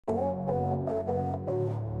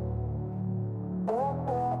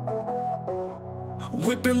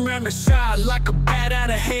Whipping round the shot like a bat out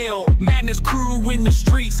of hell. Madness crew in the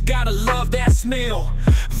streets, gotta love that smell.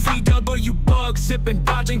 VW bug sipping,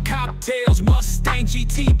 dodging cocktails. Mustang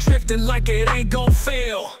GT drifting like it ain't gon'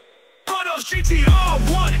 fail. On those GTR,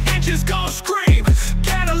 one engines gon' scream.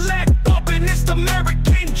 Cadillac bumping, it's the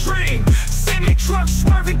American dream. Semi-truck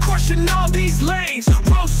swerving, crushing all these lanes.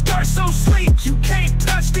 Roadster so sleek, you can't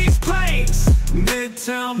touch these planes.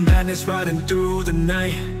 Midtown madness riding through the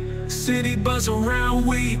night. City buzz around,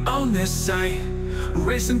 we on this site.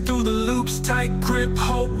 Racing through the loops, tight grip,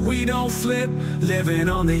 hope we don't flip. Living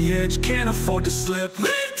on the edge, can't afford to slip.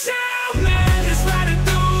 Midtown madness riding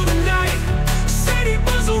through the night. City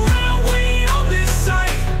buzz around, we on this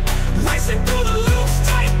site. Racing through the loops,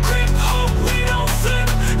 tight grip, hope we don't flip.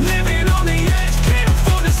 Living on the edge, can't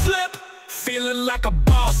afford to slip. Feeling like a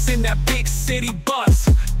boss in that big city bus.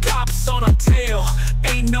 Cops on our tail,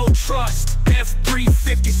 ain't no trust.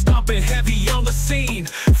 F-350 stomping heavy on the scene.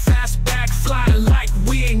 Fastback flying like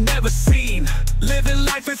we ain't never seen. Living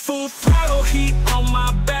life at full throttle, heat on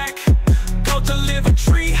my back. Go deliver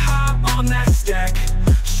tree high on that stack.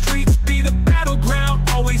 Streets be the battleground,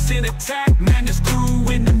 always in attack. Madness crew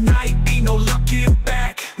in the night, ain't no looking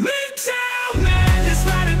back. Midtown madness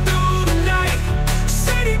riding through the night.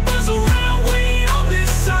 City buzz around, we on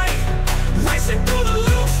this site. Racing through the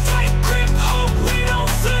loops, tight grip, hope we don't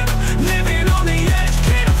slip. Living on the edge,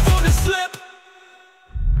 can't afford to slip.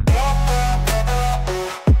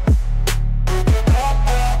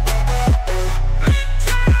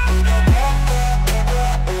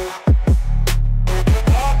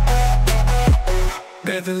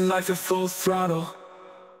 Living life at full throttle.